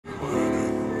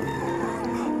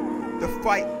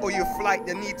fight or your flight,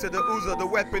 the NETER, the Uza, the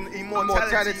weapon,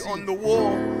 immortality on the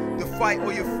wall. The fight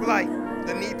or your flight,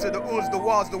 the NETER, the Uz, the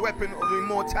walls, the weapon of the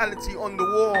immortality on the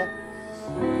wall.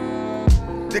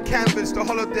 The canvas, the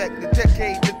holodeck, the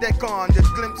decade, the decon, the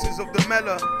glimpses of the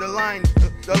mellow, the line,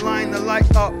 the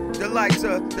light up, the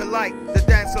lighter, the light, the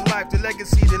dance of life, the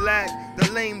legacy, the lag, the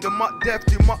lame, the muck deaf,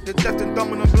 the deaf and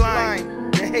dumb and the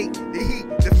blind, the hate, the heat,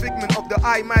 the figment of the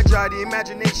eye magi, the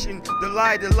imagination, the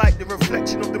lie, the light, the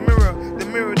reflection of the mirror,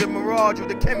 the mirage of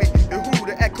the chemic, the who,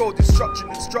 the echo, destruction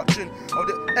of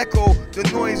the echo, the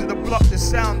noise of the block, the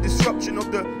sound, disruption of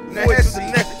the voice of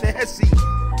the Nehesi.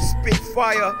 Spit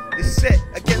fire is set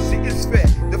against the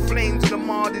Isfet, the flames of the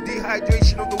Mar, the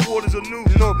dehydration of the waters of Nu,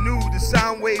 the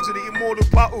sound waves of the immortal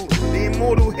Pa'u, the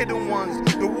immortal hidden ones,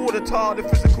 the water tar, the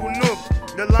physical Nub,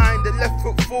 the line, the left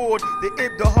foot forward, the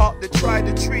Ib, the heart, the tri,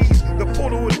 the trees, the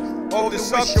portal of the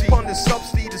wish upon the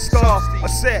subsea, the star, a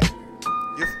set.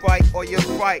 You fight or you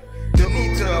fight. The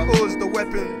NETER, the Uz, the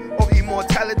weapon of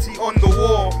immortality on the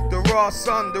wall. The raw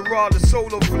sun, the raw, the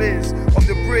solar flares of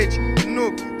the bridge, the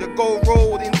Nub, the gold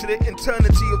rolled into the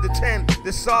eternity of the 10,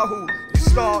 the Sahu, the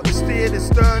star, the steer, the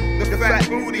stern, the fat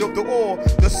booty of the oar,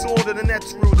 the sword of the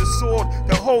Netru, the sword,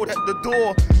 the hold at the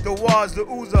door, the Waz, the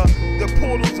Uza, the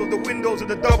portals of the windows of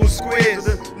the double squares,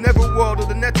 of the netherworld of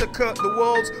the Netekut, the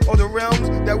worlds or the realms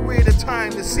that wear the time,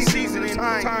 the season in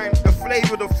time, the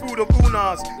flavor, the food of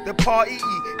Unas, the Pa'i'i,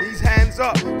 these hands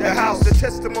up, the house, the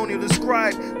testimony of the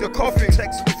scribe, the coffin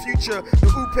text of the future, the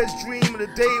upesh dream of the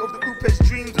day of the upesh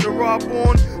dreams of the raw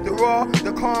born, the raw,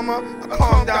 the karma, a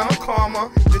calm down, a karma,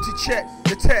 the tichet,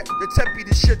 the tep, the tepi,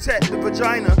 the shetet, the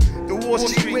vagina, the Wall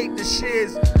Street wake, the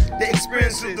shears, the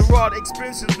experiences, the raw, the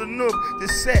experiences, the nub, the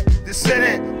set, the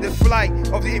senet, the flight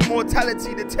of the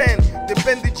immortality, the 10, the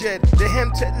bendijed, the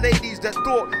hemtet ladies that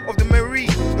thought of the Marie,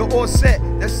 the Orset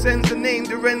that sends the name,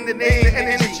 the Ren, the name, the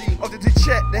energy of the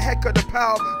tichet, the heka, the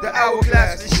power, the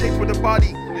hourglass, the shape of the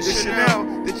body, the Chanel,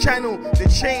 the channel, the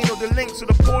chain of the links of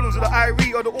the portals of the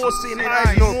Irie or the all-seeing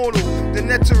eye, immortal, the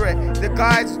Neteret, the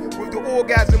guides with the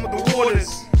orgasm of the waters.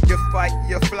 Your fight,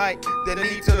 your flight, the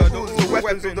NETER, the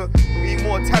weapons of the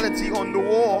immortality on the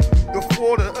wall, the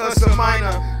four, the Ursa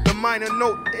Minor, the minor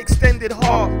note, extended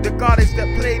heart, the goddess that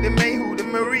played the Mehu, the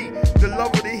Marie, the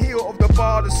love of the heel of the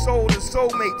bar, the soul, the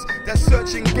soulmates, that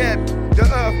searching Geb, the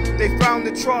earth, they found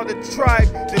the tribe,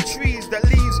 the trees that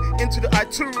leaves into the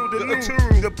Ituru, the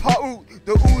Uturu, the Pa'u,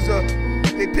 the Uza,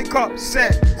 they pick up,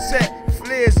 set,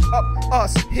 flares up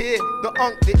us, hear the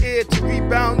unk, the ear to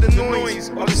rebound the noise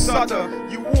of the Sada.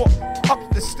 You walk up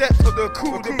the steps of the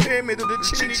Ku, the pyramid of the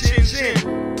Chin.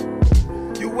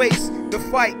 You waste the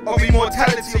fight of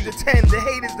immortality of the 10, the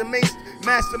haters, the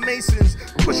master masons,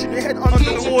 pushing your head under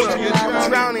the water,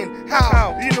 drowning.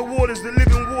 How? In the waters, the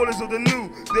living waters of the Nu,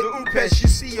 the upesh, you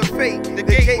see your fate, the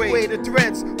gateway, the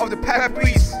threads of the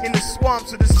papyrus, in the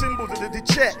swamps of the symbols of the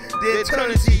tichet, the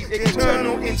eternity, the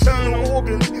internal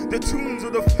organs, the tunes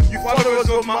of the followers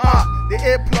of Ma'at, the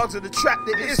earplugs of the trap,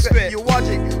 the Isfet, your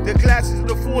wajik, the glasses of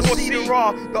the 4C, the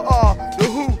Ra, the R, the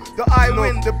Who, the I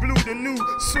wind, the blue, the Nu,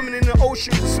 swimming in the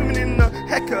ocean, swimming in the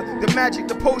Heka, the magic,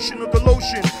 the potion of the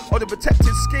lotion, or the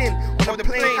protected skin, or the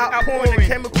plane outpouring the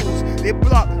chemicals, they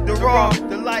block the Ra,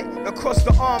 the light, across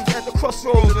the arms at the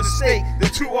crossroads of the stake, the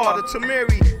 2R, the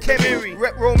Tamiri, Kemiri,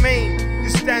 Rep Romaine, the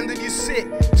standard you sit,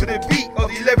 to the beat of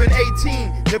the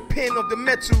 1118, the pin of the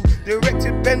metal, the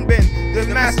erected Ben, the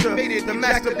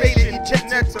masturbated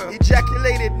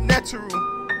ejaculated Neteru,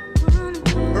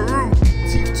 Haru,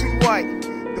 teeth too white,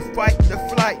 the fight, the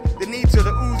flight, the NETER,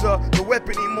 the Uza, the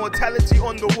weapon, immortality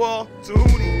on the wall,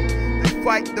 Tehuti, the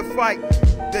fight, the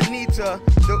NETER,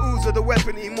 the Uza, the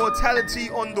weapon, immortality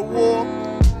on the wall,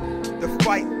 the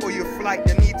fight or your flight,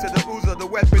 the NETER, the Uza, the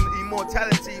weapon,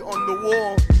 immortality on the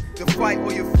wall, the fight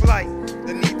or your flight,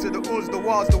 the NETER, the Uz, the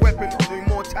walls, the weapon of the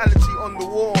immortality on the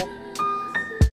wall.